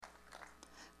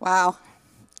Wow.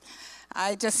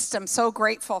 I just am so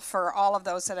grateful for all of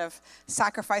those that have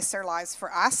sacrificed their lives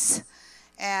for us.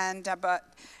 But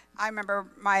I remember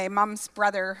my mom's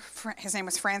brother, his name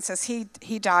was Francis, he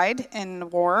died in the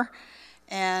war.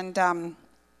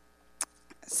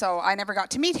 So I never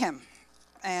got to meet him.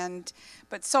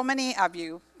 But so many of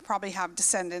you probably have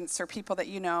descendants or people that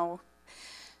you know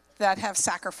that have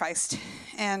sacrificed.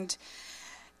 And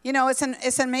you know, it's an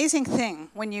amazing thing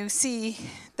when you see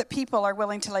that people are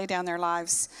willing to lay down their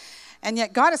lives. And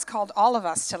yet God has called all of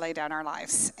us to lay down our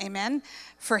lives. Amen?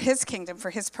 For his kingdom, for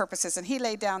his purposes. And he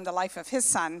laid down the life of his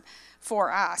son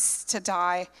for us to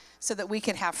die so that we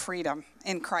could have freedom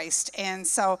in Christ. And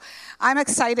so I'm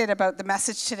excited about the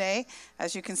message today.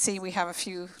 As you can see, we have a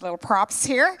few little props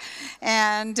here.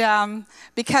 And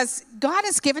because God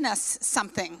has given us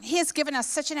something. He has given us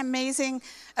such an amazing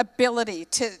ability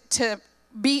to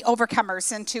be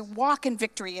overcomers and to walk in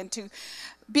victory and to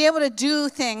be able to do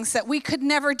things that we could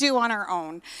never do on our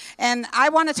own. And I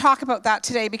want to talk about that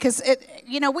today because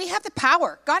we have the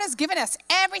power. God has given us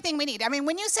everything we need. I mean,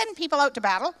 when you send people out to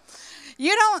battle,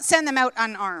 you don't send them out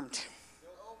unarmed.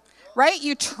 Right?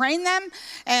 You train them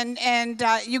and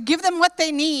you give them what they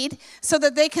need so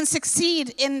that they can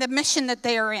succeed in the mission that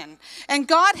they are in. And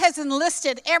God has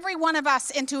enlisted every one of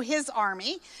us into his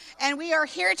army. And we are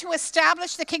here to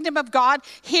establish the kingdom of God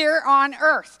here on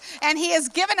earth. And he has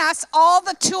given us all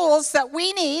the tools that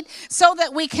we need so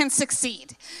that we can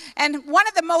succeed. And one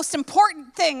of the most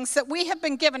important things that we have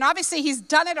been given, obviously he's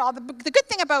done it all. The good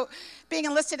thing about being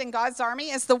enlisted in God's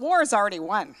army is the war is already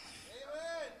won.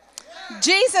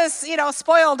 Jesus,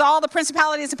 spoiled all the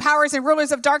principalities and powers and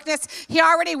rulers of darkness. He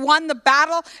already won the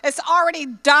battle. It's already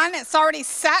done. It's already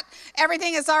set.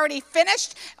 Everything is already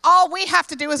finished. All we have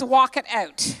to do is walk it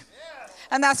out.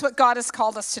 And that's what God has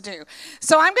called us to do.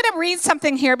 So I'm going to read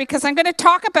something here because I'm going to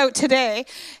talk about today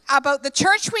about the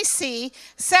church we see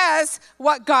says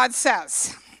what God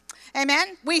says.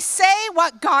 Amen? We say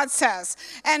what God says.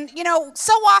 And,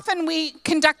 so often we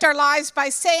conduct our lives by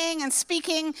saying and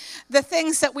speaking the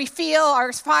things that we feel,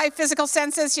 our 5 physical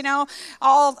senses,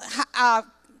 all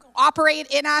operate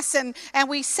in us. And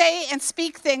we say and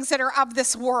speak things that are of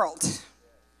this world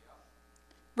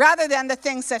rather than the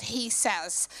things that he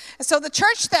says. So the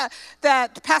church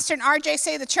that Pastor and RJ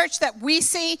say, the church that we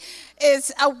see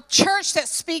is a church that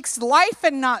speaks life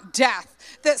and not death,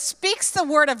 that speaks the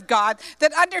word of God,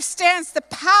 that understands the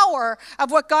power of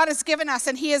what God has given us,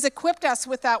 and he has equipped us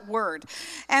with that word.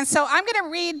 And so I'm going to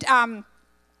read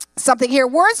something here.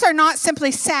 Words are not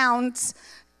simply sounds.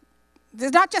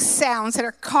 They're not just sounds that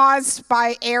are caused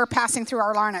by air passing through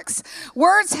our larynx.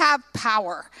 Words have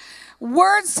power.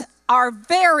 Words are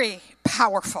very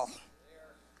powerful.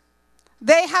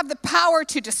 They have the power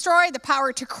to destroy, the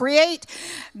power to create.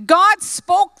 God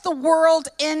spoke the world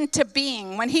into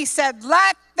being when he said,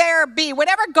 let there be.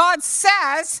 Whatever God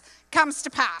says comes to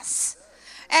pass.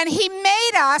 And he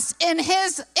made us in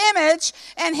his image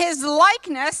and his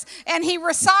likeness, and he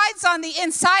resides on the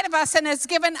inside of us and has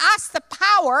given us the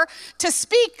power to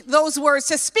speak those words,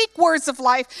 to speak words of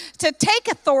life, to take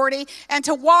authority, and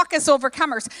to walk as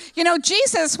overcomers.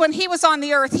 Jesus, when he was on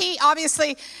the earth, he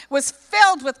obviously was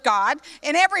filled with God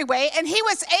in every way, and he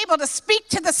was able to speak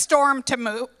to the storm to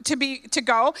move, to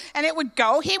go, and it would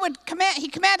go. He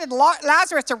commanded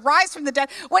Lazarus to rise from the dead.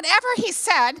 Whatever he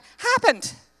said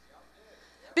happened.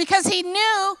 Because he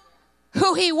knew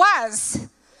who he was.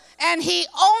 And he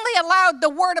only allowed the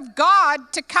word of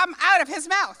God to come out of his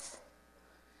mouth.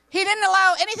 He didn't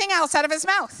allow anything else out of his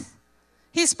mouth.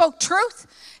 He spoke truth.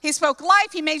 He spoke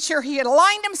life. He made sure he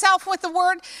aligned himself with the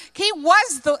word. He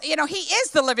is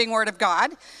the living word of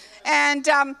God. And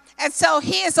so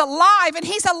he is alive, and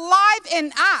he's alive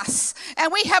in us.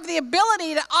 And we have the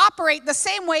ability to operate the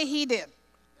same way he did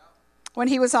when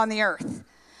he was on the earth.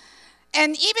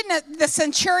 And even the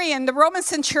centurion, the Roman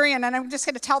centurion, and I'm just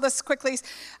going to tell this quickly,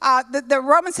 the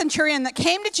Roman centurion that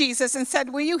came to Jesus and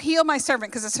said, will you heal my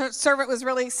servant? Because the servant was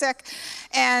really sick.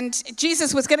 And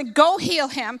Jesus was going to go heal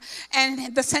him.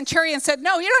 And the centurion said,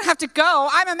 no, you don't have to go.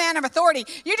 I'm a man of authority.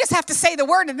 You just have to say the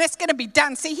word and it's going to be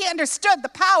done. See, he understood the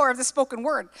power of the spoken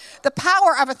word, the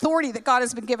power of authority that God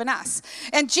has been given us.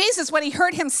 And Jesus, when he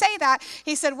heard him say that,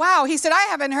 he said, wow, he said, I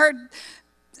haven't heard,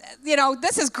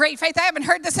 this is great faith. I haven't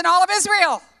heard this in all of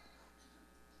Israel.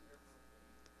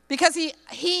 Because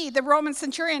he, the Roman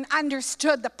centurion,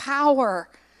 understood the power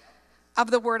of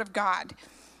the word of God.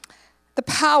 The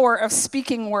power of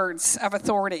speaking words of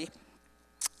authority.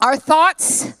 Our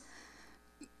thoughts,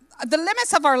 the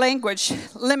limits of our language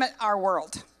limit our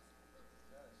world.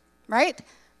 Right?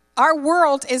 Our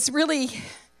world is really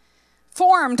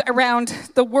formed around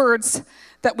the words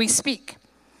that we speak.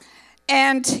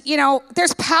 And,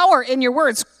 there's power in your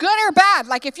words, good or bad.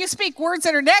 Like if you speak words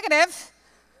that are negative,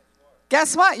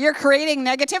 guess what? You're creating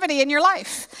negativity in your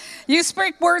life. You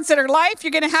speak words that are life,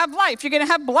 you're going to have life. You're going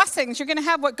to have blessings. You're going to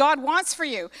have what God wants for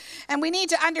you. And we need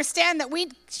to understand that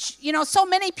so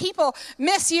many people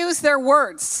misuse their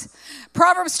words.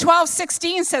 Proverbs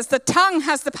 12:16 says, the tongue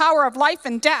has the power of life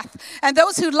and death, and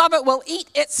those who love it will eat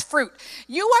its fruit.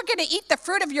 You are going to eat the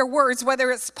fruit of your words,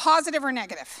 whether it's positive or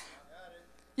negative.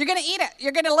 You're going to eat it.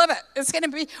 You're going to live it. It's going to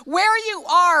be where you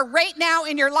are right now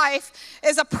in your life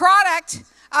is a product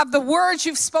of the words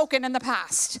you've spoken in the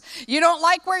past. You don't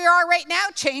like where you are right now,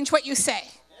 change what you say.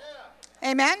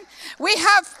 Yeah. Amen. We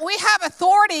have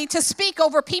authority to speak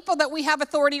over people that we have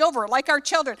authority over, like our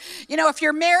children. If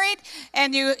you're married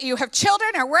and you have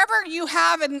children, or wherever you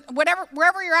have, and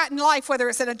wherever you're at in life, whether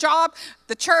it's in a job,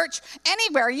 the church,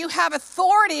 anywhere, you have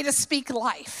authority to speak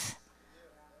life.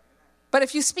 But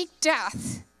if you speak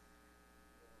death,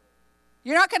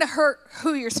 you're not going to hurt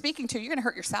who you're speaking to. You're going to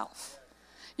hurt yourself.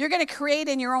 You're going to create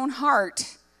in your own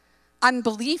heart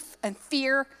unbelief and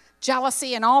fear,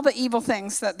 jealousy, and all the evil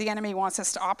things that the enemy wants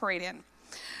us to operate in.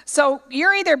 So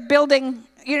you're either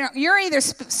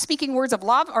speaking words of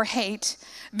love or hate,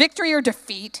 victory or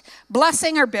defeat,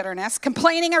 blessing or bitterness,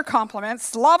 complaining or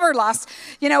compliments, love or lust.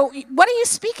 What are you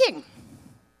speaking?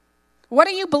 What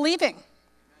are you believing?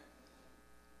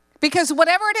 Because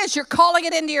whatever it is, you're calling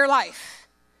it into your life.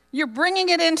 You're bringing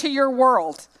it into your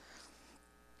world.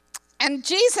 And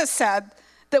Jesus said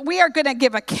that we are going to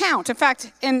give account. In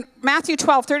fact, in Matthew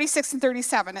 12:36 and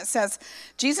 37, it says,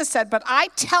 Jesus said, but I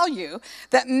tell you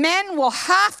that men will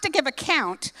have to give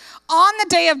account on the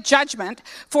day of judgment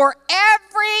for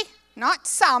every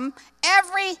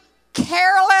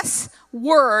careless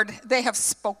word they have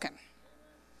spoken.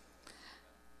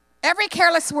 Every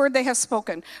careless word they have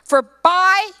spoken. For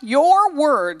by your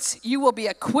words you will be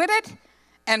acquitted,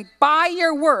 and by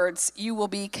your words you will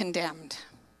be condemned.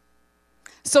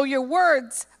 So your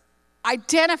words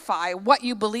identify what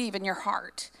you believe in your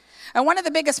heart. And one of the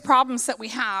biggest problems that we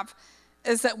have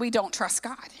is that we don't trust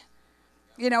God.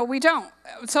 We don't.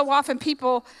 So often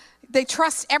people, they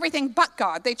trust everything but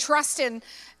God. They trust in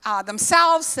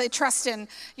themselves. They trust in,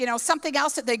 something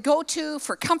else that they go to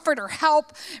for comfort or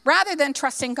help rather than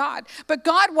trusting God. But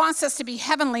God wants us to be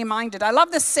heavenly minded. I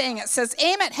love this saying. It says,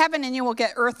 aim at heaven and you will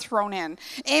get earth thrown in.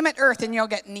 Aim at earth and you'll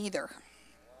get neither.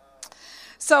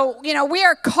 So, we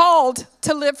are called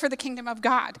to live for the kingdom of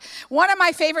God. One of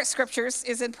my favorite scriptures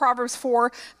is in Proverbs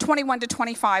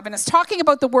 4:21-25, and it's talking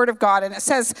about the word of God, and it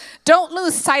says, don't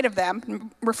lose sight of them,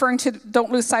 referring to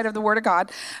don't lose sight of the word of God.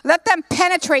 Let them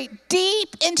penetrate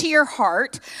deep into your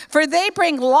heart, for they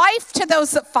bring life to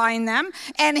those that find them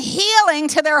and healing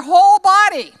to their whole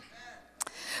body.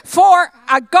 For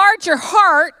guard your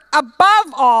heart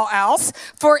above all else,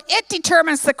 for it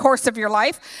determines the course of your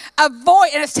life. Avoid,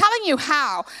 and it's telling you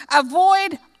how,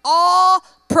 avoid all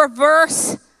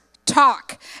perverse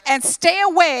talk and stay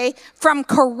away from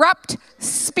corrupt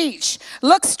speech.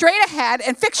 Look straight ahead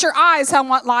and fix your eyes on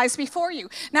what lies before you.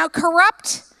 Now,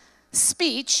 corrupt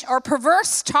speech or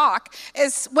perverse talk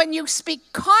is when you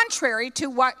speak contrary to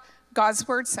what God's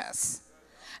word says.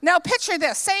 Now picture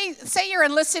this. Say you're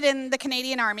enlisted in the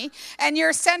Canadian Army and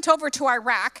you're sent over to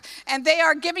Iraq and they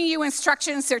are giving you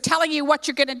instructions. They're telling you what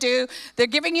you're going to do. They're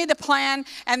giving you the plan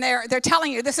and they're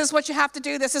telling you this is what you have to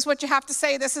do. This is what you have to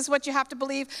say. This is what you have to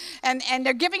believe. And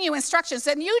they're giving you instructions.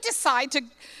 And you decide to,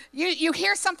 you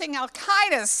hear something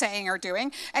Al-Qaeda is saying or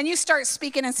doing and you start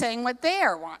speaking and saying what they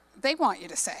want you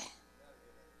to say.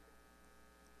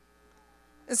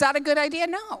 Is that a good idea?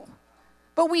 No.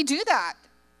 But we do that.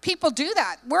 People do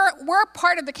that. We're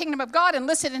part of the kingdom of God,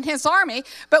 enlisted in his army,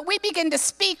 but we begin to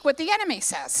speak what the enemy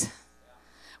says.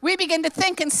 We begin to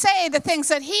think and say the things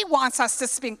that he wants us to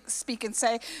speak and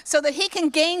say so that he can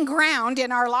gain ground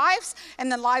in our lives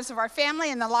and the lives of our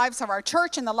family and the lives of our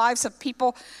church and the lives of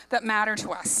people that matter to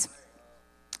us.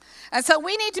 And so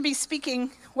we need to be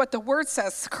speaking what the word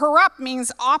says. Corrupt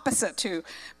means opposite to.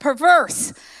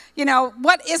 Perverse.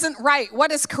 What isn't right?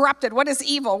 What is corrupted? What is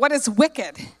evil? What is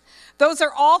wicked? Those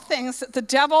are all things that the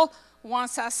devil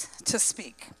wants us to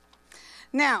speak.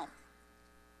 Now,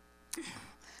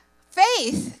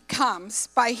 faith comes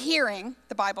by hearing,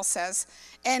 the Bible says,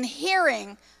 and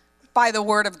hearing by the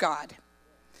word of God.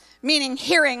 Meaning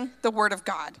hearing the word of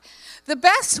God. The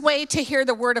best way to hear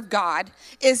the word of God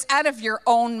is out of your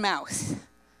own mouth.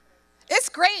 It's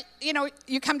great,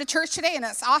 you come to church today and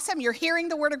it's awesome. You're hearing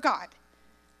the word of God.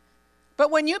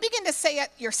 But when you begin to say it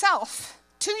yourself,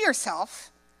 to yourself,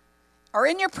 or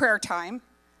in your prayer time,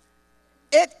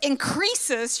 it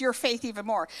increases your faith even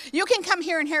more. You can come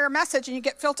here and hear a message and you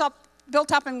get filled up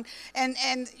built up and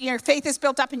your faith is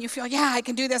built up and you feel, yeah, I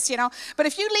can do this, But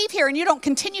if you leave here and you don't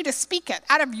continue to speak it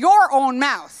out of your own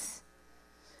mouth,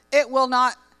 it will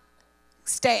not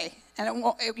stay,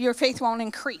 and your faith won't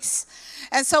increase.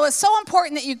 And so it's so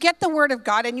important that you get the word of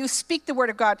God and you speak the word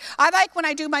of God. I like when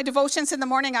I do my devotions in the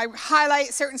morning, I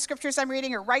highlight certain scriptures I'm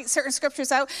reading or write certain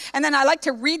scriptures out, and then I like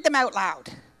to read them out loud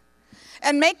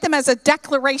and make them as a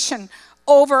declaration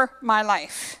over my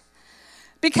life.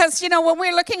 Because, when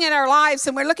we're looking at our lives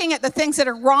and we're looking at the things that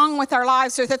are wrong with our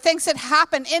lives or the things that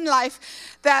happen in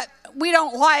life that we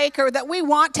don't like or that we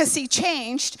want to see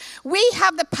changed, we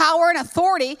have the power and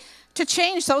authority to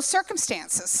change those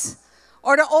circumstances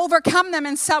or to overcome them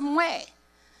in some way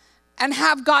and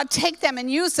have God take them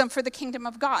and use them for the kingdom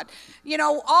of God.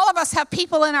 All of us have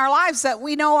people in our lives that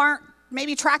we know aren't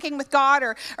maybe tracking with God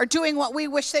or doing what we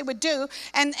wish they would do.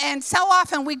 And so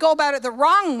often we go about it the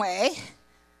wrong way.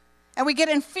 And we get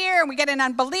in fear and we get in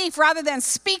unbelief rather than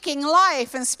speaking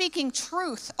life and speaking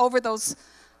truth over those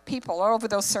people or over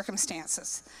those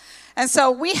circumstances. And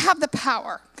so we have the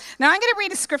power. Now I'm going to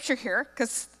read a scripture here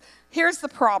because here's the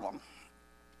problem.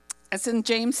 It's in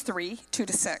James 3,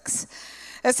 2-6.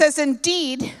 It says,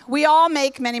 indeed, we all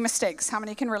make many mistakes. How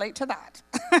many can relate to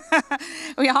that?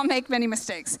 We all make many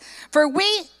mistakes. For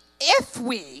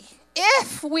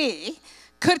if we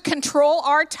could control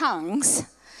our tongues,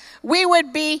 we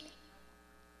would be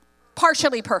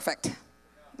partially perfect.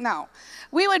 No,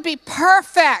 we would be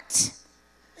perfect.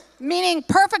 Meaning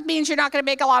perfect means you're not going to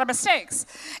make a lot of mistakes.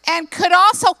 And could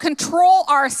also control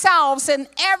ourselves in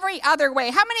every other way.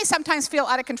 How many sometimes feel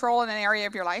out of control in an area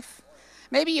of your life?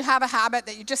 Maybe you have a habit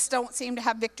that you just don't seem to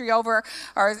have victory over,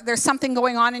 or there's something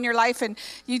going on in your life and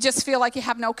you just feel like you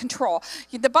have no control.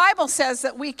 The Bible says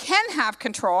that we can have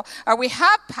control, or we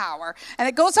have power. And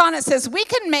it goes on, it says, we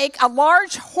can make a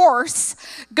large horse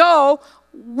go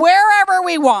wherever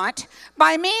we want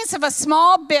by means of a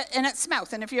small bit in its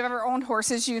mouth. And if you've ever owned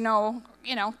horses,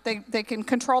 they can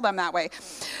control them that way.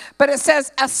 But it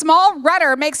says a small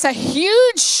rudder makes a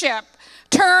huge ship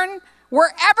turn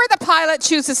wherever the pilot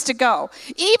chooses to go,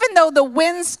 even though the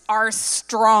winds are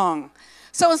strong.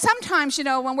 So sometimes,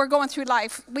 when we're going through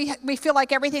life, we feel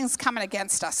like everything's coming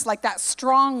against us, like that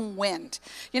strong wind,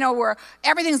 where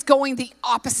everything's going the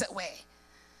opposite way.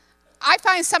 I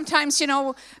find sometimes,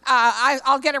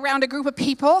 I'll get around a group of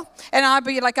people and I'll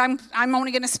be like, I'm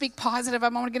only going to speak positive.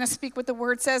 I'm only going to speak what the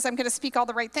word says. I'm going to speak all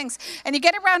the right things. And you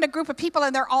get around a group of people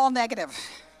and they're all negative.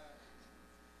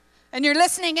 And you're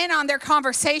listening in on their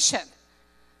conversation.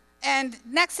 And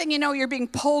next thing you know, you're being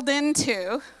pulled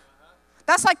into.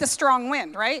 That's like the strong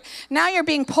wind, right? Now you're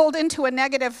being pulled into a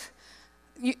negative.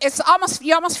 You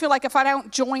almost feel like if I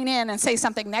don't join in and say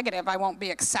something negative, I won't be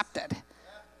accepted.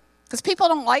 Because people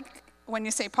don't like when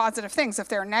you say positive things if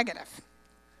they're negative.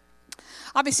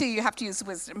 Obviously, you have to use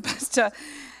wisdom,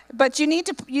 but you need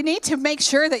to make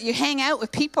sure that you hang out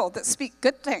with people that speak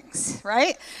good things,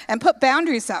 right? And put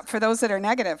boundaries up for those that are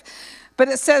negative. But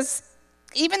it says,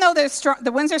 even though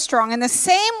the winds are strong, in the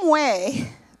same way,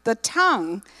 the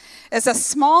tongue is a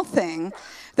small thing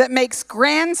that makes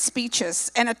grand speeches,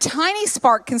 and a tiny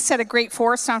spark can set a great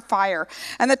forest on fire.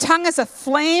 And the tongue is a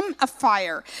flame of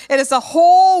fire. It is a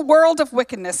whole world of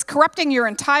wickedness, corrupting your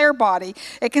entire body.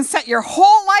 It can set your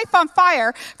whole life on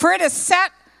fire, for it is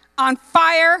set on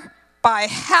fire by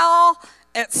hell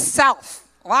itself.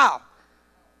 Wow.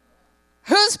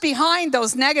 Who's behind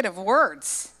those negative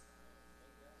words?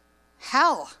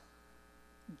 Hell.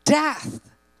 Death.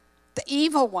 The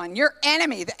evil one. Your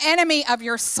enemy. The enemy of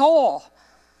your soul.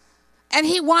 And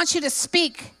he wants you to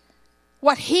speak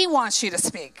what he wants you to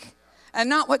speak and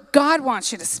not what God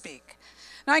wants you to speak.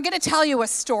 Now, I'm going to tell you a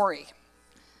story.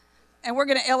 And we're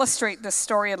going to illustrate this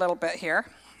story a little bit here.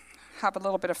 Have a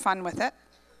little bit of fun with it.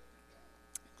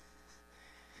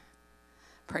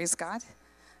 Praise God.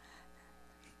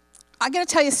 I'm going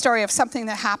to tell you a story of something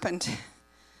that happened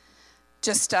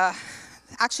just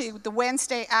actually the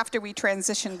Wednesday after we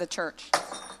transitioned the church.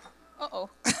 Uh-oh.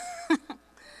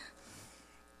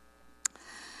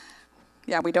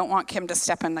 Yeah, we don't want Kim to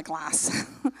step in the glass.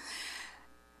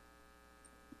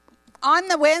 On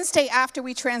the Wednesday after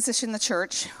we transitioned the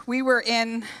church, we were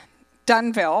in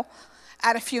Dunnville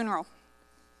at a funeral.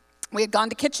 We had gone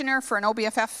to Kitchener for an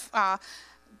OBFF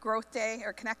growth day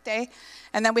or Connect Day,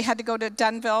 and then we had to go to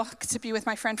Dunnville to be with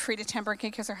my friend Frida Temberke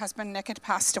because her husband Nick had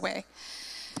passed away.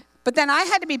 But then I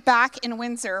had to be back in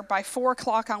Windsor by 4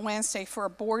 o'clock on Wednesday for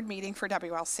a board meeting for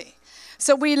WLC.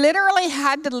 So we literally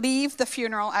had to leave the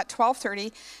funeral at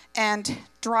 12:30 and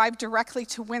drive directly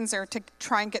to Windsor to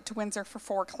try and get to Windsor for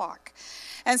 4 o'clock.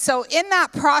 And so in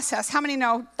that process, how many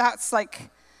know that's like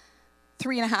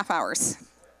 3.5 hours?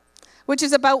 which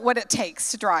is about what it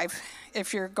takes to drive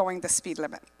if you're going the speed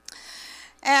limit.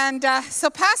 And so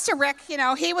Pastor Rick,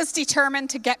 he was determined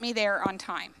to get me there on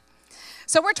time.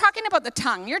 So we're talking about the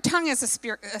tongue. Your tongue is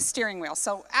a steering wheel.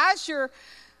 So as you're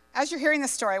hearing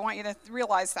this story, I want you to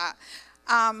realize that.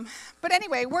 But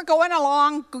anyway, we're going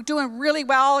along, doing really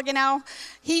well,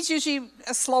 He's usually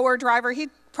a slower driver.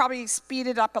 He'd probably speed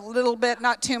it up a little bit,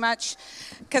 not too much,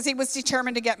 because he was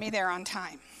determined to get me there on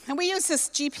time. And we use this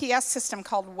GPS system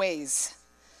called Waze.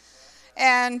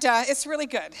 And it's really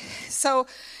good. So,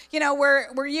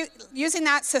 we're using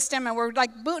that system, and we're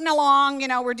like booting along.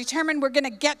 We're determined we're going to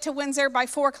get to Windsor by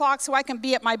 4 o'clock so I can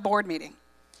be at my board meeting.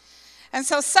 And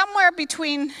so somewhere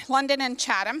between London and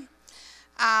Chatham,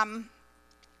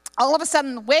 all of a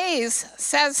sudden Waze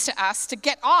says to us to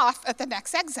get off at the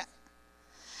next exit.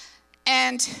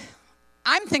 And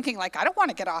I'm thinking, I don't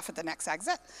want to get off at the next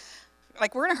exit.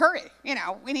 We're in a hurry,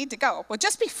 we need to go. Well,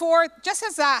 just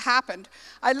as that happened,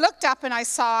 I looked up and I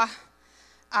saw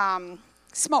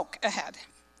smoke ahead,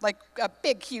 like a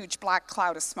big, huge black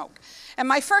cloud of smoke. And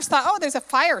my first thought, there's a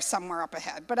fire somewhere up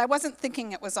ahead, but I wasn't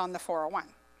thinking it was on the 401.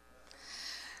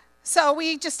 So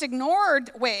we just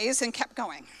ignored Waze and kept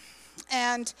going.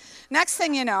 And next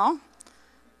thing you know,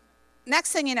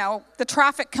 the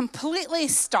traffic completely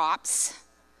stops.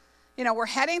 We're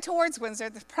heading towards Windsor.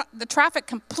 The traffic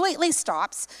completely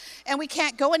stops, and we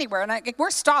can't go anywhere. And we're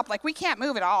stopped. We can't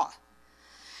move at all.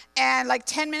 And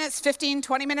 10 minutes, 15,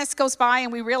 20 minutes goes by,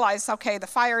 and we realize, okay, the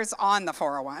fire is on the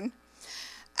 401.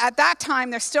 At that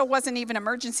time, there still wasn't even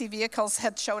emergency vehicles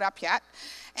had showed up yet.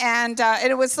 And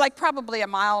it was probably a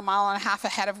mile and a half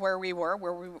ahead of where we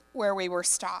were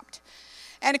stopped.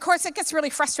 And of course, it gets really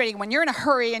frustrating when you're in a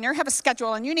hurry and you have a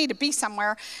schedule and you need to be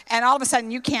somewhere, and all of a sudden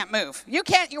you can't move.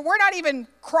 We're not even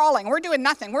crawling. We're doing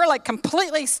nothing. We're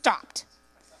completely stopped.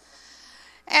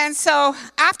 And so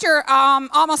after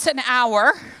almost an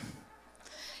hour,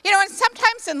 and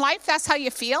sometimes in life that's how you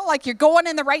feel. You're going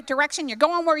in the right direction. You're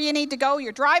going where you need to go.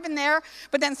 You're driving there,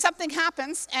 but then something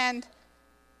happens and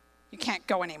you can't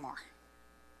go anymore.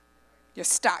 You're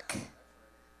stuck.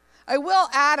 I will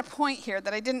add a point here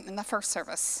that I didn't in the first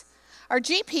service. Our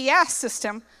GPS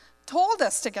system told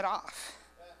us to get off,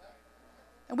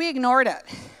 and we ignored it.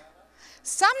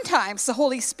 Sometimes the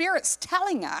Holy Spirit's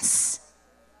telling us,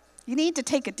 you need to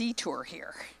take a detour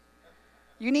here.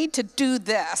 You need to do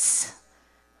this,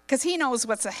 because he knows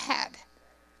what's ahead.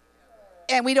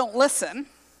 And we don't listen,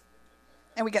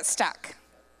 and we get stuck,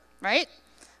 right?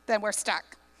 Then we're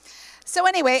stuck. So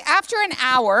anyway, after an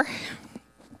hour,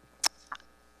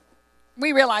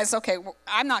 we realized, okay,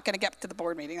 I'm not going to get to the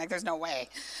board meeting. There's no way.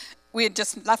 We had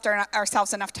just left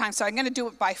ourselves enough time, so I'm going to do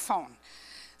it by phone.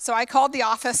 So I called the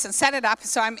office and set it up.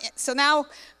 So now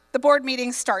the board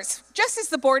meeting starts. Just as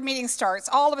the board meeting starts,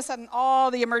 all of a sudden, all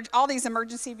these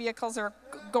emergency vehicles are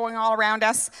going all around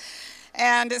us.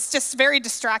 And it's just very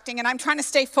distracting. And I'm trying to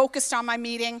stay focused on my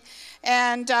meeting.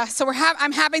 And so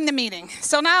I'm having the meeting.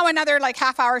 So now another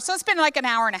half hour. So it's been an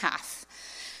hour and a half,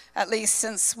 at least,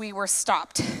 since we were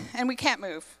stopped. And we can't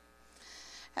move.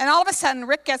 And all of a sudden,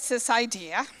 Rick gets this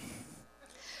idea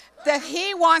that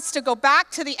he wants to go back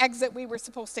to the exit we were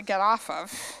supposed to get off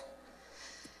of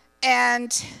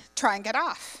and try and get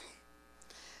off.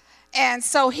 And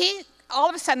so all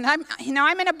of a sudden,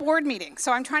 I'm in a board meeting,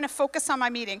 so I'm trying to focus on my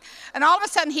meeting. And all of a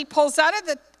sudden, he pulls out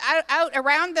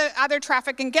around the other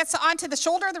traffic and gets onto the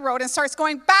shoulder of the road and starts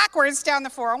going backwards down the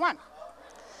 401.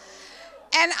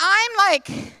 And I'm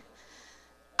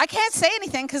I can't say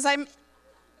anything because I'm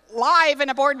live in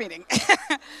a board meeting.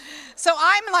 So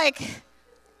I'm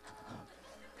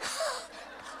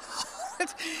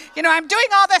I'm doing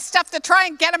all this stuff to try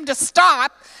and get him to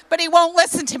stop, but he won't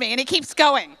listen to me, and he keeps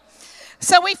going.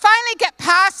 So we finally get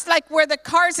past where the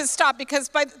cars had stopped, because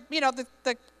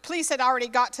the police had already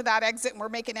got to that exit and were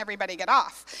making everybody get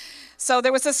off. So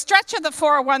there was a stretch of the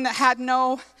 401 that had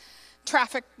no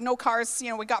traffic, no cars.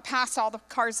 We got past all the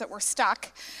cars that were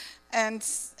stuck. And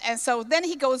so then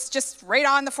he goes just right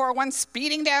on the 401,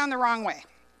 speeding down the wrong way.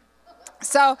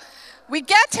 So we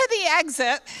get to the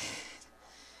exit,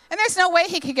 and there's no way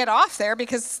he could get off there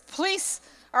because police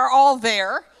are all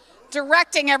there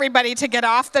directing everybody to get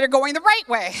off that are going the right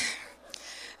way.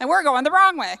 And we're going the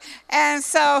wrong way. And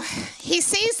so he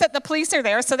sees that the police are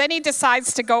there, so then he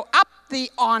decides to go up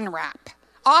the on-ramp,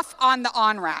 off on the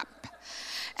on-ramp.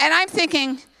 And I'm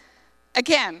thinking,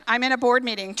 again, I'm in a board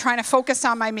meeting trying to focus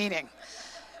on my meeting.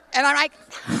 And I'm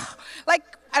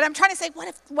and I'm trying to say,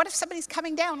 what if somebody's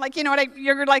coming down?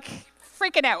 You're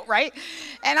freaking out, right?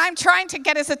 And I'm trying to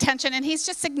get his attention, and he's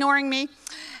just ignoring me.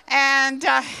 And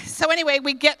so anyway,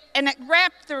 we get and it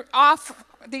ramped off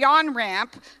the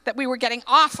on-ramp that we were getting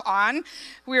off on,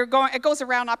 it goes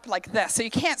around up like this, so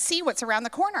you can't see what's around the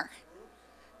corner.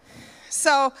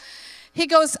 So he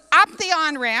goes up the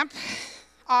on-ramp,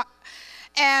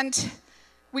 and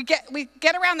we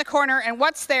get around the corner, and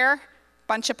what's there?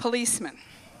 Bunch of policemen.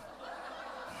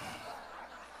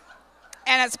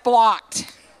 And it's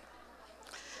blocked.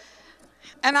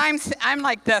 And I'm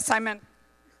like this, and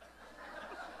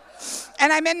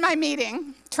I'm in my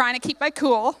meeting, trying to keep my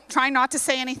cool, trying not to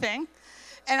say anything,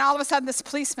 and all of a sudden this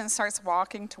policeman starts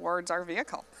walking towards our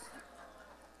vehicle.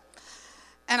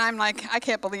 And I'm like, I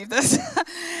can't believe this.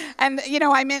 And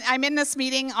I'm in this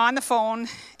meeting on the phone,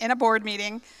 in a board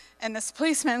meeting, and this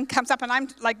policeman comes up, and I'm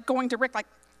like going to Rick,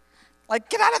 like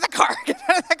get out of the car, get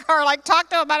out of the car, like talk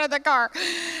to him out of the car.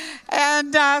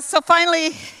 And so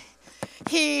finally,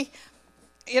 he's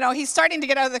starting to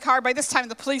get out of the car. By this time,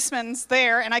 the policeman's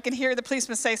there, and I can hear the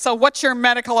policeman say, "So what's your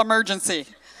medical emergency?"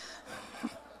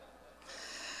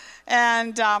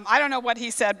 And I don't know what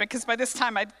he said, because by this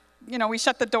time, we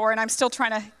shut the door, and I'm still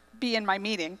trying to be in my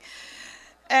meeting.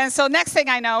 And so next thing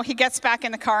I know, he gets back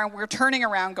in the car, and we're turning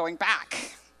around going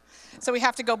back. So we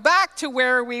have to go back to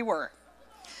where we were.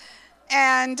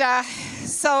 And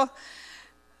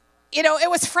it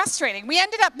was frustrating. We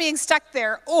ended up being stuck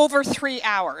there over 3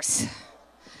 hours.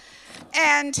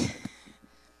 And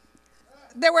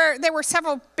there were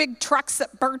several big trucks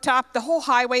that burnt up. The whole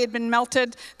highway had been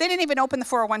melted. They didn't even open the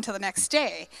 401 till the next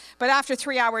day. But after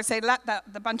 3 hours, they let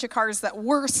the bunch of cars that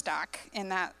were stuck in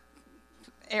that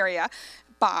area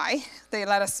by. They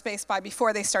let us space by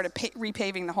before they started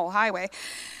repaving the whole highway.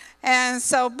 And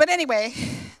so, but anyway,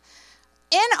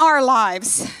 in our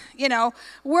lives,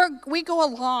 we go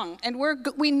along, and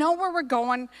we know where we're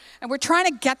going, and we're trying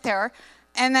to get there,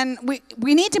 and then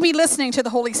we need to be listening to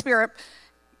the Holy Spirit.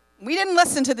 We didn't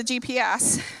listen to the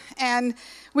GPS, and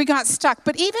we got stuck.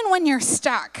 But even when you're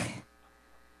stuck,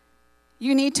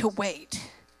 you need to wait,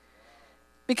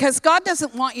 because God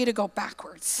doesn't want you to go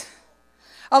backwards.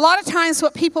 A lot of times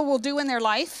what people will do in their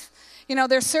life,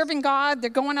 they're serving God, they're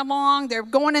going along, they're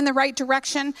going in the right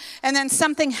direction, and then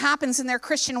something happens in their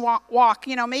Christian walk.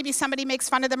 Maybe somebody makes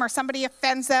fun of them, or somebody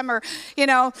offends them, or,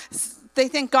 they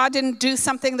think God didn't do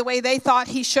something the way they thought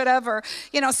he should have, or,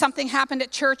 something happened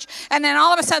at church, and then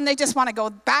all of a sudden they just want to go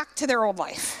back to their old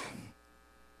life.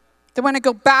 They want to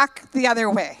go back the other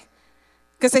way,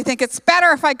 because they think it's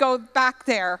better if I go back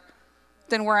there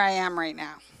than where I am right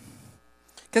now,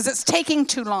 because it's taking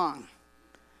too long.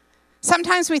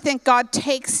 Sometimes we think God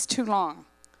takes too long.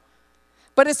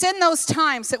 But it's in those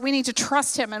times that we need to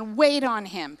trust him and wait on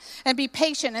him and be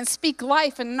patient and speak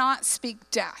life and not speak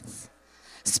death.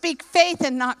 Speak faith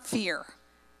and not fear.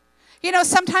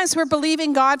 Sometimes we're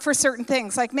believing God for certain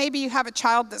things. Like maybe you have a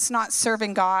child that's not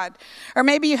serving God. Or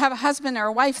maybe you have a husband or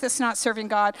a wife that's not serving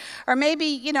God. Or maybe,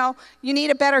 you need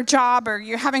a better job, or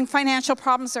you're having financial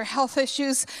problems or health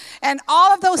issues. And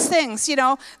all of those things,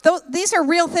 these are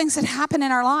real things that happen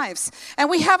in our lives. And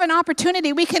we have an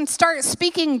opportunity. We can start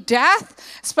speaking death,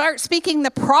 start speaking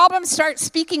the problem, start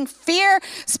speaking fear,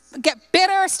 get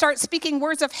bitter, start speaking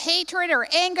words of hatred or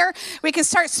anger. We can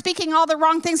start speaking all the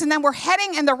wrong things, and then we're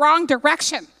heading in the wrong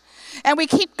direction. And we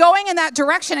keep going in that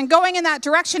direction and going in that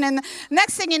direction. And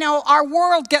next thing you know, our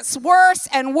world gets worse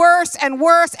and worse and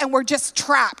worse, and we're just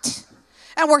trapped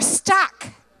and we're stuck.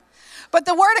 But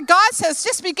the word of God says,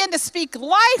 just begin to speak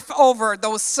life over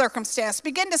those circumstances.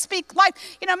 Begin to speak life.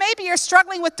 Maybe you're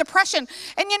struggling with depression,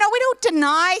 and we don't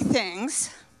deny things.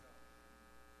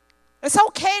 It's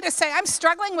okay to say, I'm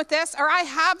struggling with this, or I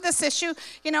have this issue.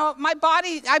 My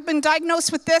body, I've been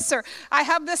diagnosed with this, or I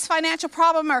have this financial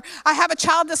problem, or I have a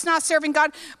child that's not serving God.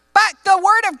 But the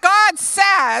word of God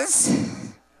says,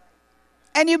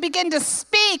 and you begin to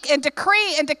speak and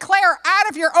decree and declare out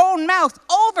of your own mouth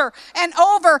over and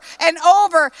over and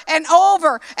over and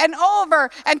over and over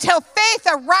until faith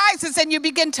arises and you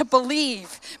begin to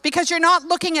believe. Because you're not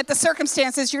looking at the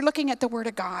circumstances, you're looking at the word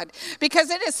of God. Because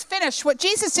it is finished. What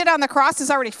Jesus did on the cross is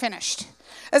already finished.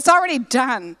 It's already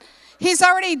done. He's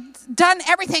already done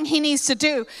everything he needs to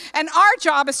do. And our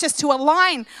job is just to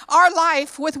align our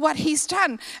life with what he's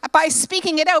done by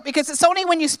speaking it out, because it's only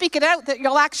when you speak it out that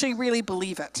you'll actually really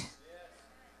believe it.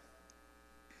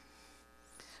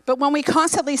 But when we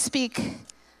constantly speak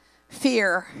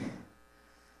fear,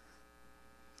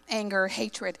 anger,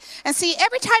 hatred, and see,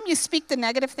 every time you speak the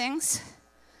negative things,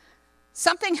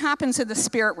 something happens in the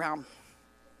spirit realm.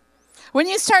 When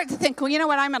you start to think, well, you know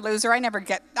what, I'm a loser. I never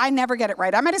get it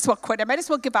right. I might as well quit. I might as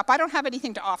well give up. I don't have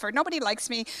anything to offer. Nobody likes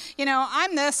me.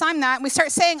 I'm this, I'm that. And we start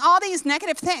saying all these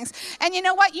negative things. And you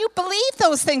know what? You believe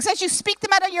those things. As you speak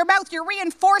them out of your mouth, you're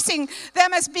reinforcing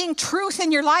them as being truth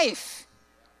in your life.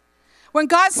 When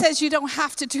God says you don't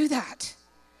have to do that.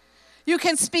 You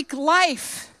can speak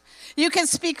life. You can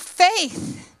speak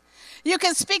faith. You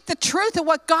can speak the truth of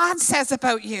what God says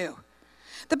about you.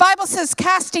 The Bible says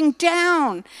casting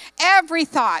down every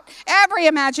thought, every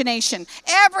imagination,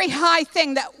 every high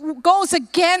thing that goes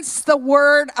against the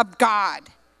word of God.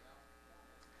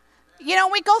 You know,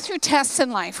 we go through tests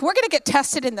in life. We're going to get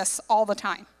tested in this all the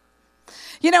time.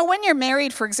 You know, when you're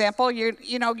married, for example, when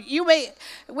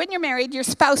you're married, your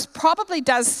spouse probably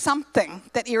does something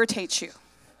that irritates you.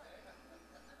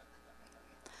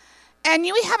 And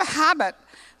you have a habit,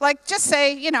 like just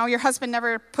say, you know, your husband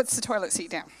never puts the toilet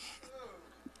seat down.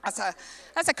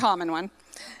 That's a common one.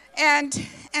 And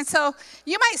so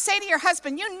you might say to your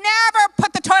husband, you never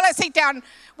put the toilet seat down.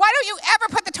 Why don't you ever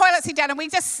put the toilet seat down? And we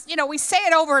just, you know, we say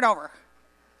it over and over.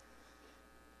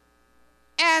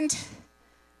 And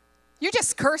you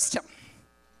just cursed him.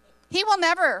 He will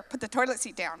never put the toilet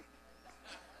seat down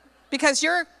because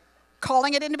you're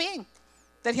calling it into being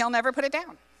that he'll never put it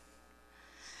down.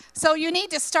 So you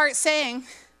need to start saying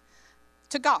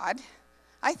to God,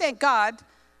 I thank God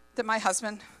that my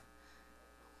husband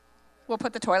will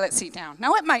put the toilet seat down.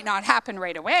 Now, it might not happen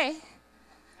right away,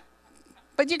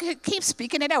 but you can keep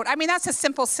speaking it out. I mean, that's a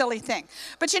simple, silly thing.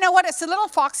 But you know what? It's the little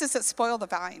foxes that spoil the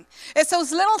vine. It's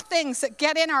those little things that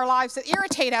get in our lives that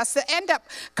irritate us, that end up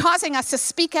causing us to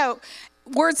speak out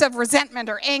words of resentment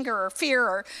or anger or fear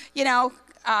or, you know,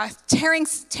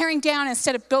 tearing down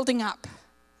instead of building up.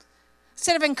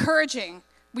 Instead of encouraging,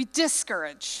 we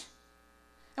discourage.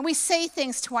 And we say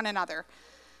things to one another.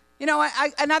 You know,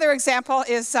 another example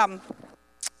is,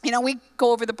 you know, we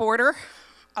go over the border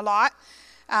a lot.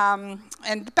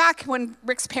 And back when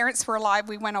Rick's parents were alive,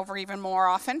 we went over even more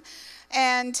often.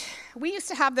 And we used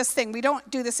to have this thing. We don't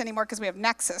do this anymore because we have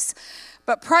Nexus.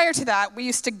 But prior to that, we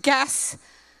used to guess,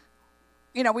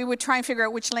 you know, we would try and figure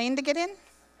out which lane to get in,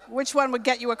 which one would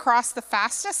get you across the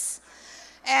fastest.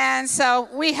 And so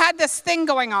we had this thing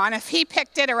going on, if he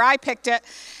picked it or I picked it.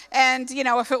 And, you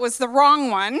know, if it was the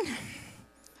wrong one,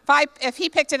 if he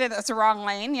picked it as the wrong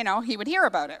lane, you know, he would hear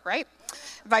about it, right?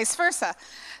 Vice versa.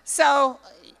 So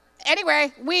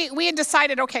anyway, we had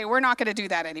decided, okay, we're not going to do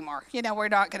that anymore. You know, we're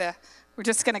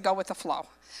just going to go with the flow.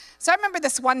 So I remember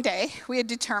this one day, we had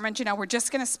determined, you know, we're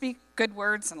just going to speak good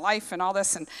words and life and all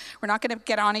this, and we're not going to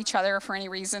get on each other for any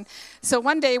reason. So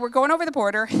one day, we're going over the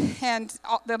border, and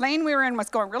the lane we were in was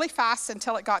going really fast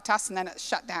until it got to us, and then it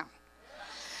shut down.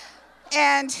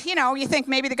 And, you know, you think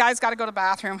maybe the guy's got to go to the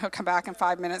bathroom, he'll come back in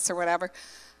 5 minutes or whatever.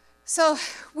 So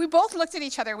we both looked at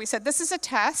each other, we said, this is a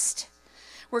test.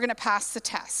 We're going to pass the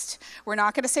test. We're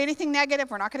not going to say anything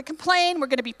negative. We're not going to complain. We're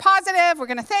going to be positive. We're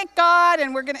going to thank God,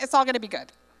 and it's all going to be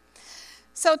good.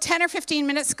 So 10 or 15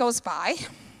 minutes goes by.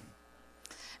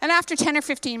 And after 10 or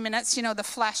 15 minutes, you know, the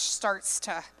flesh starts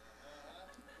to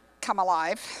come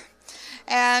alive.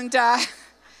 And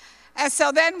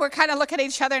so then we're kind of looking at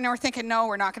each other, and we're thinking, no,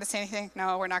 we're not going to say anything.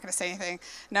 No, we're not going to say anything.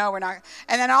 No, we're not.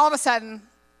 And then all of a sudden,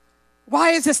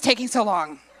 why is this taking so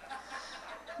long?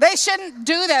 They shouldn't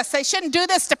do this. They shouldn't do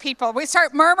this to people. We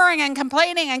start murmuring and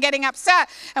complaining and getting upset.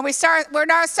 And we're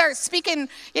now start speaking,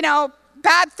 you know,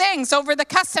 bad things over the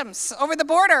customs, over the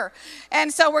border.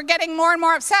 And so we're getting more and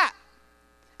more upset.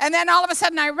 And then all of a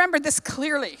sudden, I remembered this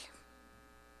clearly.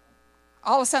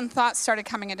 All of a sudden, thoughts started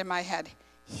coming into my head.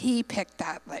 He picked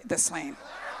this lane.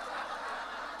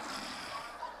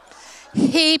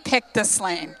 He picked this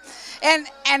lane. And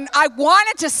I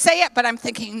wanted to say it, but I'm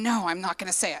thinking, no, I'm not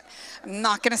going to say it. I'm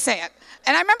not going to say it.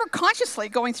 And I remember consciously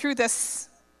going through this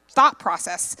thought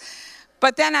process.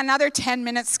 But then another 10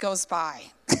 minutes goes by.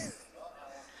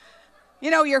 You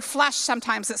know, your flesh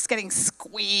sometimes it's getting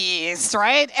squeezed,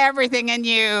 right? Everything in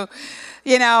you,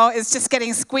 you know, is just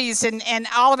getting squeezed. And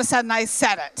all of a sudden I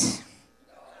said it.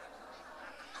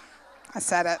 I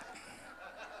said it.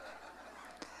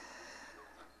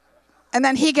 And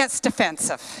then he gets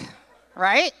defensive,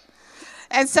 right?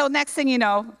 And so next thing you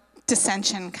know,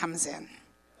 dissension comes in,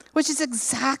 which is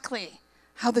exactly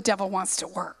how the devil wants to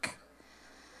work.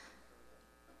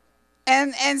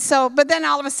 And so, but then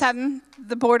all of a sudden,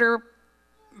 the border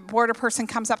person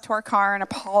comes up to our car and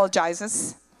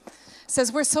apologizes.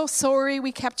 Says, we're so sorry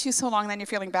we kept you so long. Then you're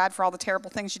feeling bad for all the terrible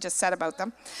things you just said about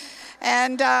them.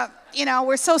 And, you know,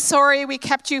 we're so sorry we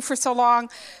kept you for so long.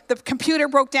 The computer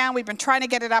broke down. We've been trying to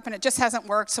get it up, and it just hasn't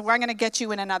worked, so we're going to get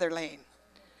you in another lane.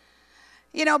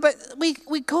 You know, but we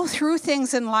go through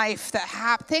things in life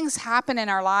things happen in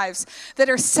our lives that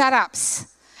are setups.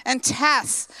 and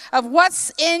tests of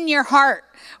what's in your heart.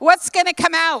 What's going to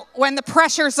come out when the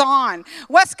pressure's on?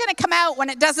 What's going to come out when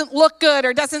it doesn't look good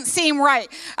or doesn't seem right?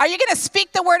 Are you going to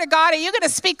speak the word of God? Are you going to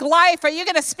speak life? Are you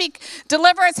going to speak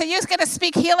deliverance? Are you going to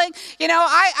speak healing? You know,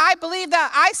 I believe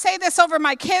that. I say this over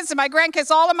my kids and my grandkids.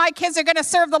 All of my kids are going to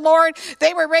serve the Lord.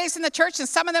 They were raised in the church, and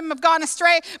some of them have gone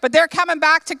astray, but they're coming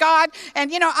back to God.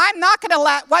 And, you know, I'm not going to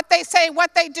let what they say,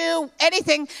 what they do,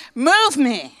 anything move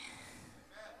me.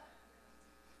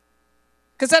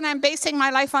 Because then I'm basing my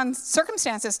life on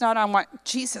circumstances, not on what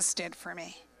Jesus did for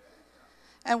me.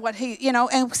 And what he, you know,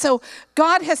 and so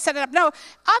God has set it up. No,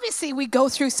 obviously we go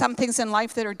through some things in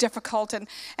life that are difficult. And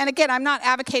again, I'm not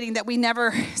advocating that we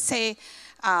never say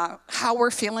how we're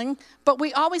feeling, but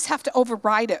we always have to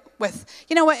override it with,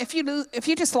 you know what, if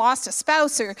you just lost a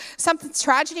spouse or something,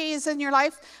 tragedy is in your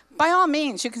life, by all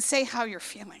means, you can say how you're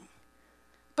feeling.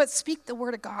 But speak the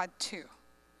word of God too.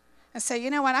 And say, you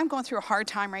know what, I'm going through a hard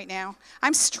time right now.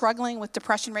 I'm struggling with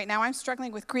depression right now. I'm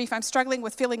struggling with grief. I'm struggling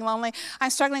with feeling lonely. I'm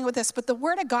struggling with this. But the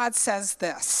word of God says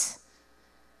this.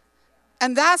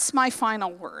 And that's my final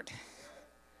word.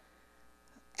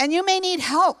 And you may need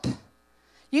help.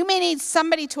 You may need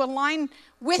somebody to align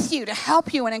with you, to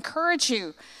help you and encourage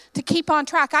you to keep on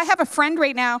track. I have a friend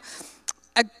right now,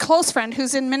 a close friend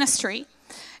who's in ministry.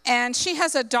 And she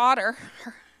has a daughter,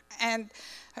 and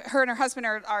her and her husband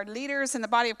are leaders in the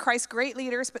body of Christ, great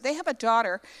leaders, but they have a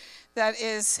daughter that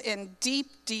is in deep,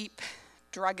 deep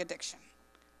drug addiction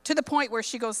to the point where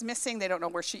she goes missing. They don't know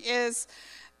where she is.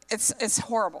 It's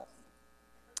horrible.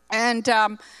 And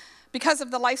because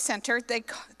of the Life Center,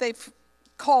 they've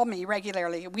called me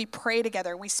regularly. We pray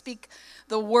together. We speak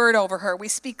the word over her. We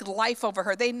speak life over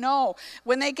her. They know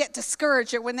when they get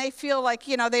discouraged or when they feel like,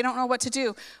 you know, they don't know what to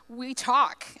do, we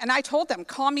talk. And I told them,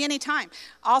 call me anytime.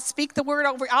 I'll speak the word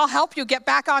over. I'll help you get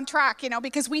back on track, you know,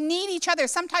 because we need each other.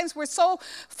 Sometimes we're so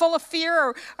full of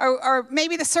fear or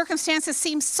maybe the circumstances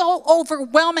seem so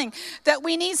overwhelming that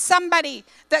we need somebody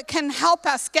that can help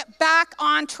us get back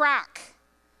on track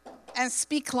and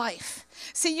speak life.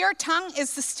 See, your tongue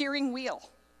is the steering wheel.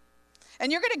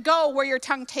 And you're going to go where your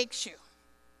tongue takes you.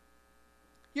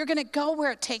 You're going to go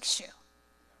where it takes you.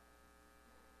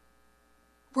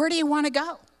 Where do you want to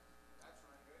go?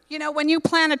 You know, when you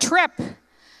plan a trip,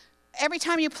 every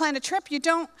time you plan a trip, you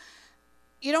don't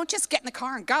just get in the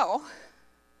car and go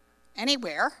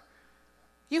anywhere.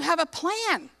 You have a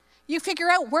plan. You figure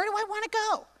out, where do I want to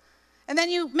go? And then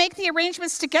you make the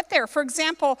arrangements to get there. For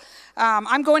example,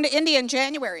 I'm going to India in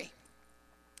January.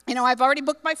 You know, I've already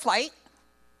booked my flight.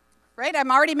 Right?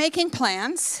 I'm already making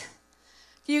plans.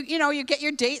 You know, you get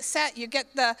your date set. You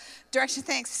get the direction.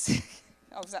 Thanks.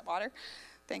 Oh, is that water?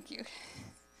 Thank you.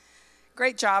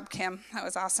 Great job, Kim. That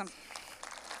was awesome.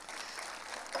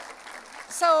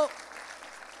 So,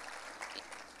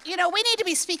 you know, we need to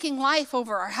be speaking life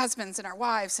over our husbands and our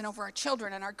wives and over our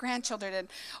children and our grandchildren and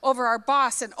over our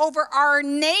boss and over our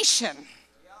nation.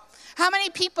 How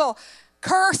many people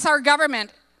curse our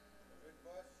government?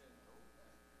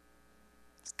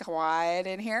 Quiet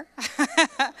in here.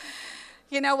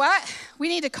 You know what? We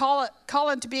need to call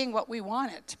into being what we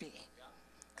want it to be.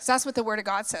 Because that's what the Word of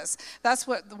God says. That's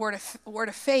what the word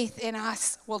of faith in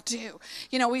us will do.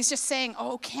 You know, he's just saying,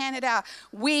 oh, Canada,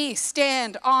 we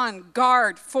stand on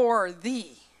guard for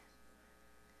thee.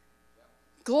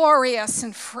 Glorious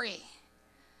and free.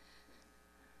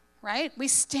 Right? We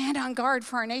stand on guard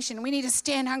for our nation. We need to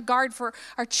stand on guard for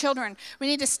our children. We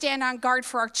need to stand on guard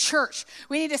for our church.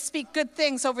 We need to speak good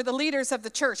things over the leaders of the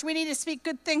church. We need to speak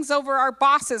good things over our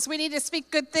bosses. We need to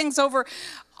speak good things over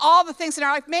all the things in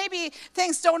our life. Maybe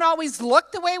things don't always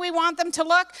look the way we want them to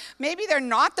look. Maybe they're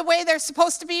not the way they're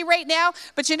supposed to be right now.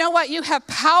 But you know what? You have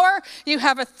power. You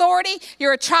have authority.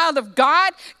 You're a child of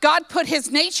God. God put his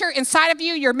nature inside of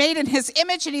you. You're made in his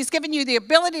image, and he's given you the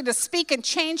ability to speak and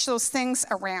change those things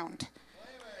around.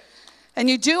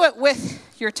 And you do it with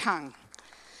your tongue.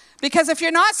 Because if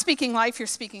you're not speaking life, you're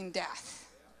speaking death.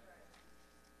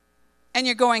 And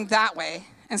you're going that way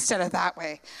instead of that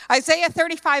way. Isaiah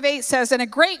 35:8 says, and a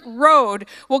great road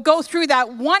will go through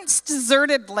that once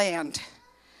deserted land.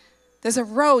 There's a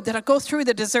road that'll go through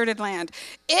the deserted land.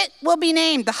 It will be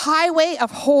named the highway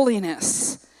of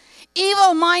holiness.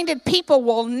 Evil-minded people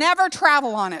will never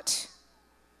travel on it.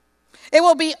 It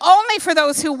will be only for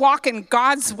those who walk in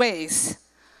God's ways.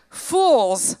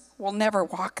 Fools will never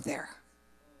walk there.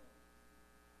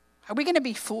 Are we going to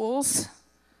be fools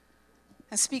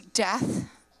and speak death?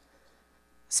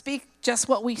 Speak just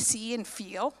what we see and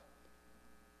feel?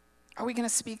 Are we going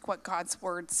to speak what God's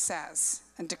word says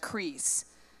and decrees?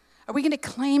 Are we going to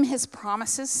claim his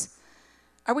promises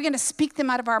Are we going to speak them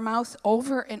out of our mouth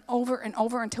over and over and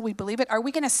over until we believe it? Are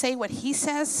we going to say what he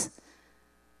says?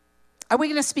 Are we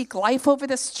going to speak life over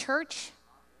this church?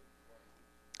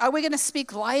 Are we going to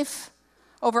speak life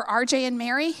over RJ and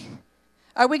Mary?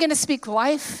 Are we going to speak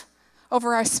life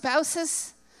over our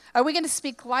spouses? Are we going to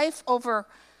speak life over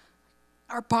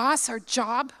our boss, our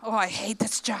job? Oh, I hate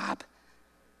this job.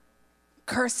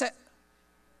 Curse it.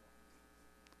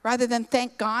 Rather than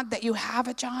thank God that you have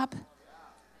a job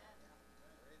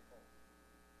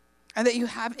and that you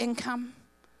have income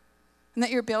and that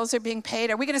your bills are being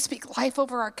paid. Are we going to speak life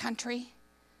over our country?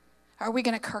 Or are we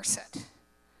going to curse it?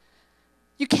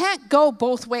 You can't go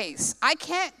both ways. I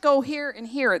can't go here and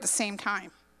here at the same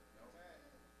time.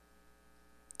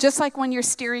 Just like when you're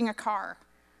steering a car,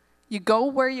 you go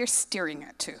where you're steering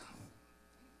it to.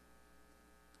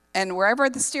 And wherever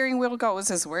the steering wheel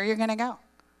goes is where you're going to go.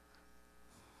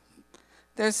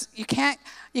 You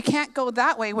can't go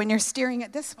that way when you're steering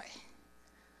it this way.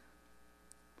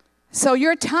 So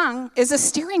your tongue is a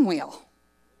steering wheel.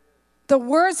 The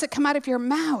words that come out of your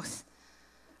mouth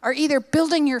are either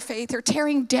building your faith or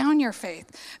tearing down your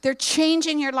faith. They're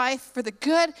changing your life for the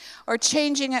good or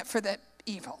changing it for the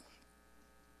evil.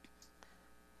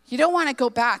 You don't want to go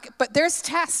back, but there's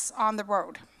tests on the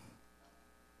road.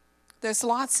 There's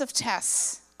lots of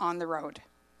tests on the road.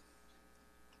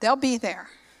 They'll be there.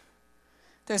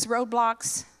 There's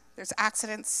roadblocks, there's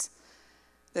accidents,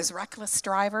 there's reckless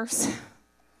drivers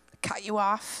that cut you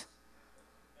off,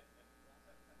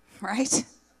 right?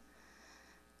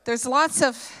 There's lots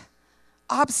of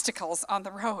obstacles on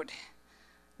the road,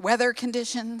 weather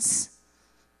conditions,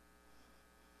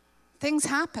 things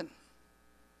happen.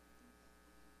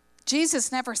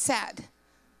 Jesus never said,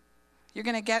 you're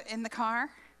going to get in the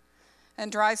car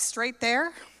and drive straight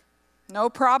there, no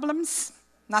problems,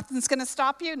 nothing's going to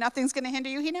stop you, nothing's going to hinder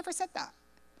you. He never said that.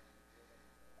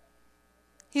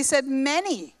 He said,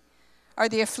 many are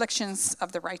the afflictions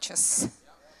of the righteous,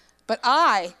 but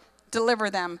I deliver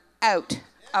them out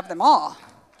of them all.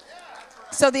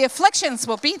 So the afflictions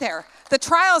will be there. The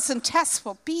trials and tests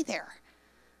will be there.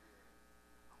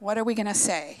 What are we going to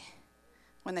say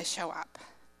when they show up?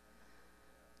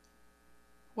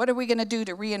 What are we going to do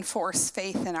to reinforce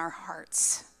faith in our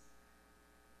hearts?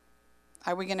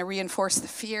 Are we going to reinforce the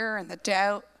fear and the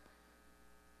doubt,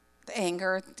 the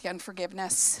anger, the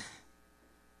unforgiveness?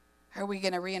 Are we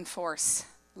going to reinforce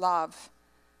love,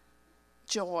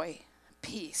 joy,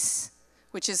 peace,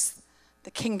 which is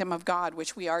the kingdom of God,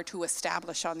 which we are to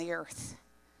establish on the earth?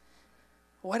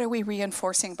 What are we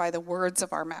reinforcing by the words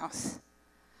of our mouth?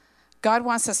 God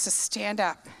wants us to stand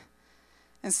up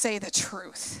and say the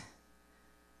truth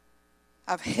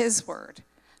of his word,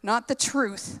 not the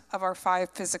truth of our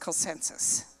 5 physical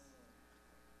senses.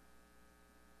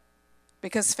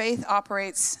 Because faith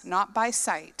operates not by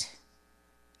sight,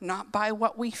 not by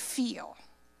what we feel,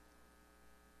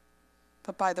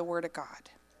 but by the word of God.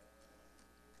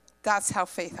 That's how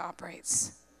faith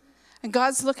operates. And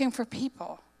God's looking for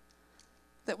people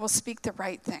that will speak the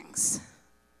right things.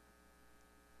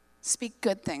 Speak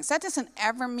good things. That doesn't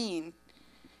ever mean,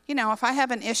 if I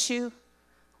have an issue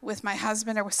with my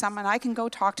husband or with someone, I can go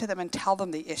talk to them and tell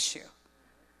them the issue.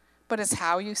 But it's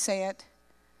how you say it.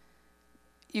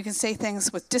 You can say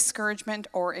things with discouragement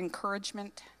or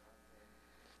encouragement.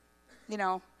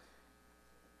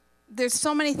 There's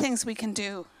so many things we can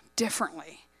do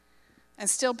differently and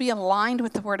still be aligned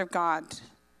with the Word of God.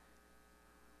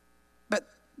 But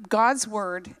God's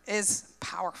Word is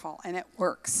powerful and it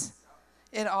works.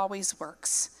 It always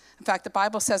works. In fact, the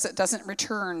Bible says it doesn't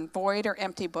return void or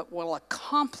empty, but will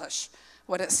accomplish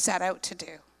what it set out to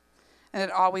do. And it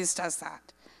always does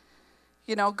that.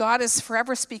 God is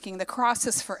forever speaking. The cross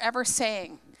is forever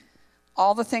saying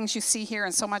all the things you see here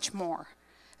and so much more.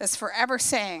 It's forever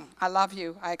saying, I love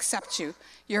you, I accept you,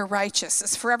 you're righteous.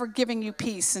 It's forever giving you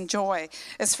peace and joy.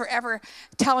 It's forever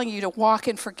telling you to walk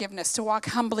in forgiveness, to walk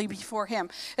humbly before him.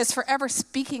 It's forever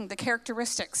speaking the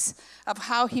characteristics of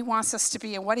how he wants us to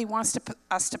be and what he wants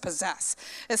us to possess.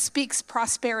 It speaks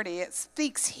prosperity, it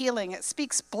speaks healing, it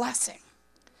speaks blessing.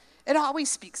 It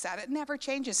always speaks that. It never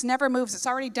changes, never moves. It's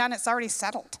already done, it's already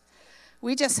settled.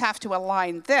 We just have to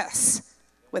align this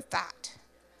with that.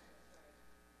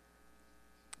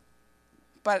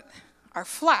 But our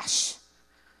flesh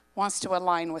wants to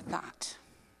align with that.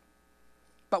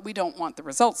 But we don't want the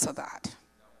results of that.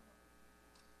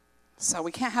 So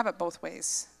we can't have it both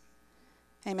ways.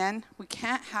 Amen? We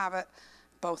can't have it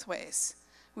both ways.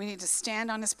 We need to stand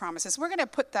on his promises. We're going to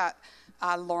put that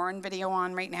Lauren video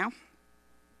on right now.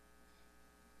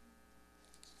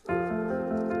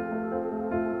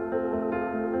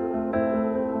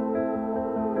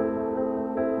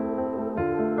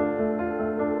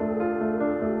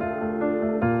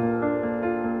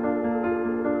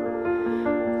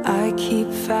 keep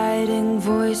fighting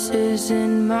voices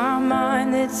in my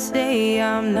mind that say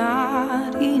I'm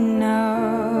not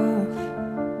enough.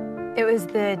 It was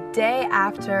the day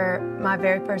after my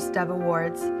very first Dove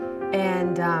Awards,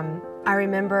 and I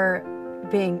remember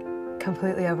being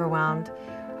completely overwhelmed.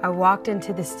 I walked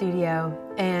into the studio,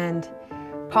 and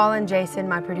Paul and Jason,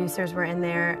 my producers, were in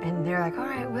there, and they're like, all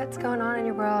right, what's going on in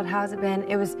your world? How's it been?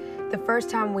 It was the first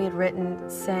time we had written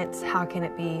since How Can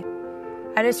It Be?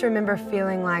 I just remember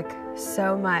feeling like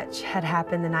so much had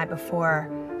happened the night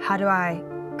before. How do I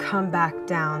come back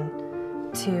down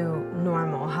to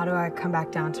normal? How do I come back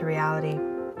down to reality?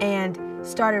 And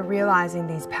started realizing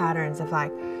these patterns of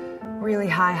like really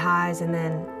high highs, and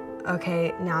then,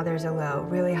 okay, now there's a low.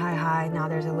 Really high high, now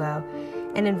there's a low.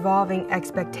 And involving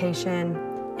expectation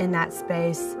in that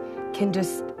space can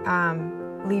just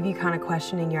leave you kind of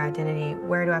questioning your identity.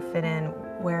 Where do I fit in?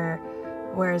 Where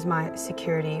is my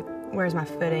security? Where is my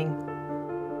footing?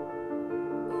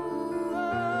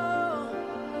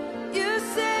 You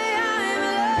say I'm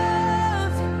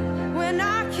loved when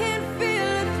I can't feel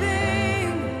a thing.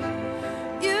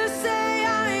 You say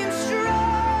I am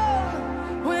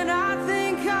strong when I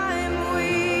think I am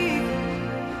weak.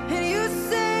 And you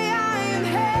say I am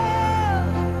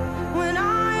held when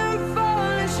I am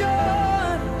falling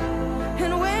short.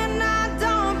 And when I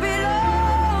don't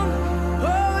belong,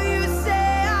 oh, you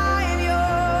say I am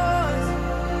yours.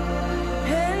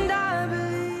 And I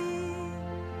believe.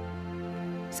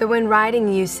 So when writing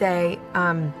You Say,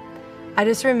 I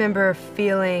just remember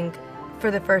feeling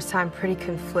for the first time pretty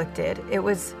conflicted. It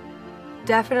was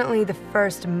definitely the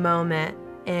first moment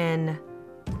in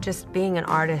just being an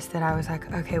artist that I was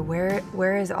like, okay,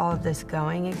 where is all of this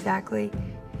going exactly?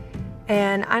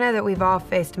 And I know that we've all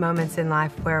faced moments in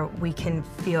life where we can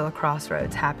feel a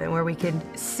crossroads happen, where we can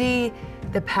see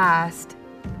the past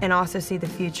and also see the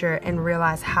future and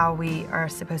realize how we are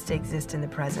supposed to exist in the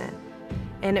present.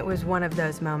 And it was one of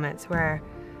those moments where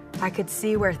I could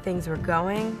see where things were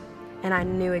going, and I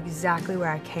knew exactly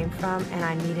where I came from, and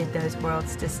I needed those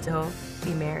worlds to still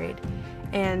be married.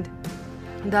 And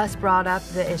thus brought up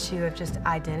the issue of just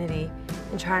identity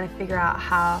and trying to figure out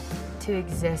how to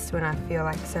exist when I feel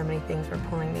like so many things were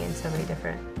pulling me in so many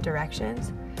different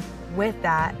directions. With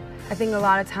that, I think a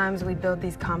lot of times we build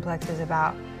these complexes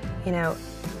about,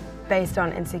 based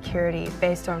on insecurity,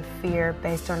 based on fear,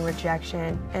 based on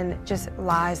rejection, and just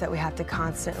lies that we have to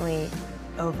constantly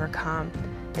overcome.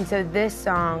 And so this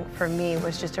song, for me,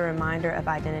 was just a reminder of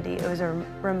identity. It was a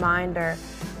reminder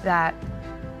that,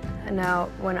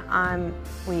 no, when I'm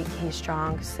weak, He's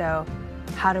strong. So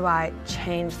how do I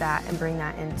change that and bring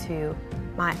that into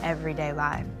my everyday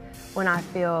life? When I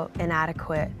feel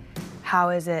inadequate, how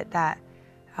is it that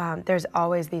there's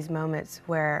always these moments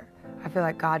where I feel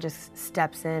like God just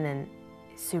steps in and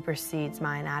supersedes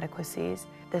my inadequacies?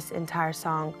 This entire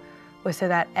song was so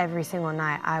that every single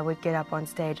night I would get up on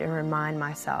stage and remind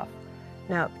myself,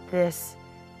 no, this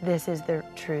is the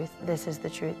truth, this is the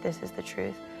truth, this is the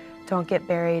truth. Don't get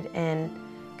buried in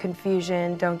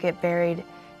confusion, don't get buried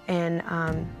in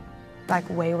like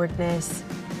waywardness.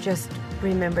 Just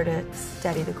remember to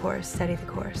steady the course, steady the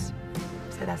course.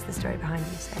 So that's the story behind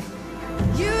You Say.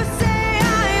 You say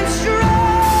I am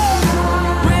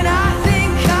strong when I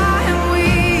think I am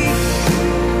weak.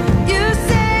 You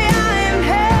say I am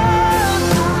held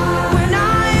when I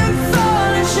am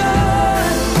falling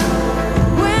short.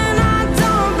 When I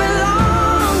don't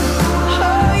belong,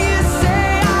 oh, you say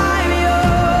I'm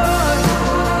yours.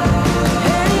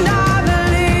 And I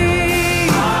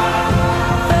believe,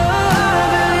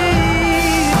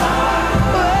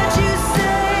 what you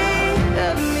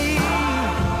say of me.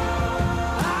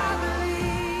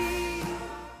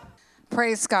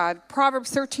 Praise God.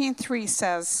 Proverbs 13:3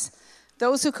 says,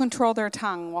 those who control their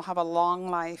tongue will have a long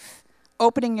life.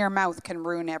 Opening your mouth can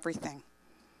ruin everything.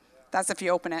 That's if you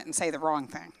open it and say the wrong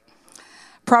thing.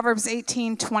 Proverbs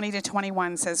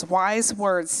 18:20-21 says, wise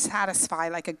words satisfy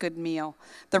like a good meal.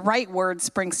 The right words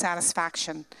bring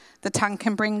satisfaction. The tongue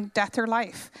can bring death or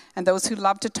life, and those who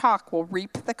love to talk will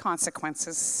reap the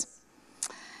consequences.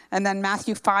 And then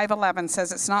Matthew 5:11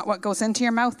 says, it's not what goes into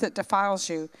your mouth that defiles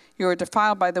you. You are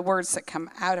defiled by the words that come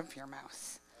out of your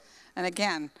mouth. And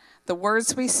again, the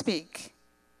words we speak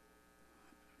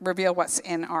reveal what's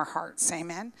in our hearts.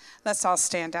 Amen. Let's all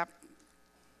stand up.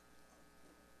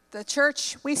 The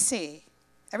church we see,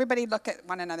 everybody look at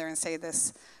one another and say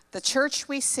this. The church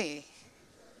we see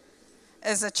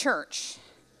is a church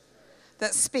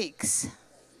that speaks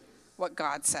what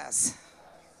God says.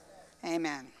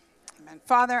 Amen. Amen.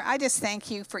 Father, I just thank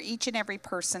you for each and every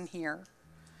person here.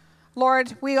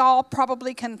 Lord, we all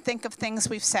probably can think of things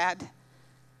we've said,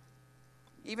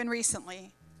 even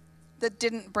recently, that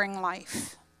didn't bring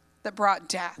life, that brought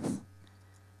death,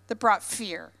 that brought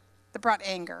fear, that brought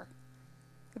anger,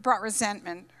 that brought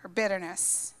resentment or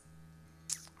bitterness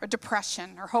or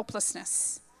depression or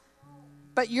hopelessness.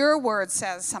 But your word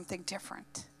says something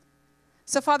different.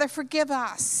 So Father, forgive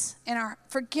us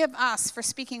for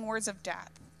speaking words of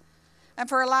death and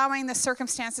for allowing the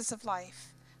circumstances of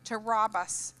life to rob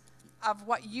us of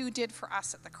what you did for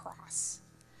us at the cross.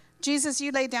 Jesus,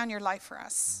 you laid down your life for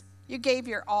us. You gave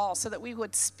your all so that we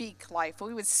would speak life.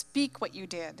 We would speak what you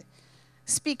did.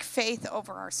 Speak faith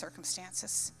over our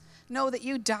circumstances. Know that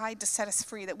you died to set us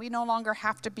free, that we no longer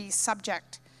have to be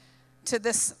subject to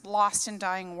this lost and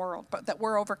dying world, but that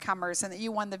we're overcomers and that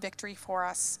you won the victory for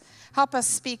us. Help us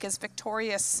speak as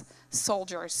victorious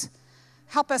soldiers.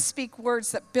 Help us speak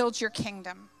words that build your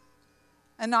kingdom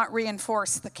and not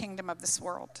reinforce the kingdom of this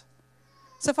world.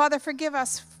 So, Father, forgive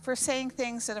us for saying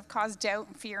things that have caused doubt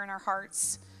and fear in our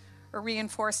hearts or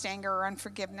reinforced anger or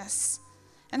unforgiveness.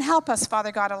 And help us,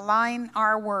 Father God, align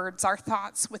our words, our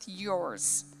thoughts with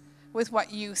yours, with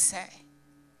what you say.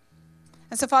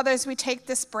 And so, Father, as we take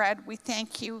this bread, we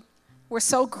thank you. We're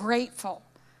so grateful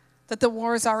that the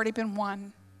war has already been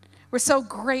won. We're so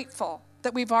grateful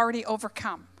that we've already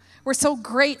overcome. We're so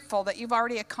grateful that you've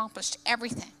already accomplished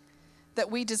everything that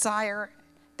we desire,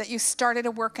 that you started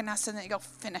a work in us and that you'll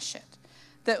finish it.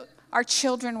 That our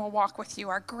children will walk with you.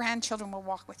 Our grandchildren will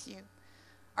walk with you.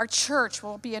 Our church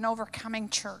will be an overcoming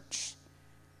church.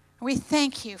 And we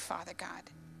thank you, Father God,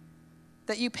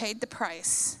 that you paid the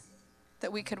price,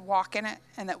 that we could walk in it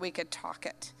and that we could talk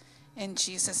it. In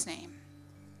Jesus' name.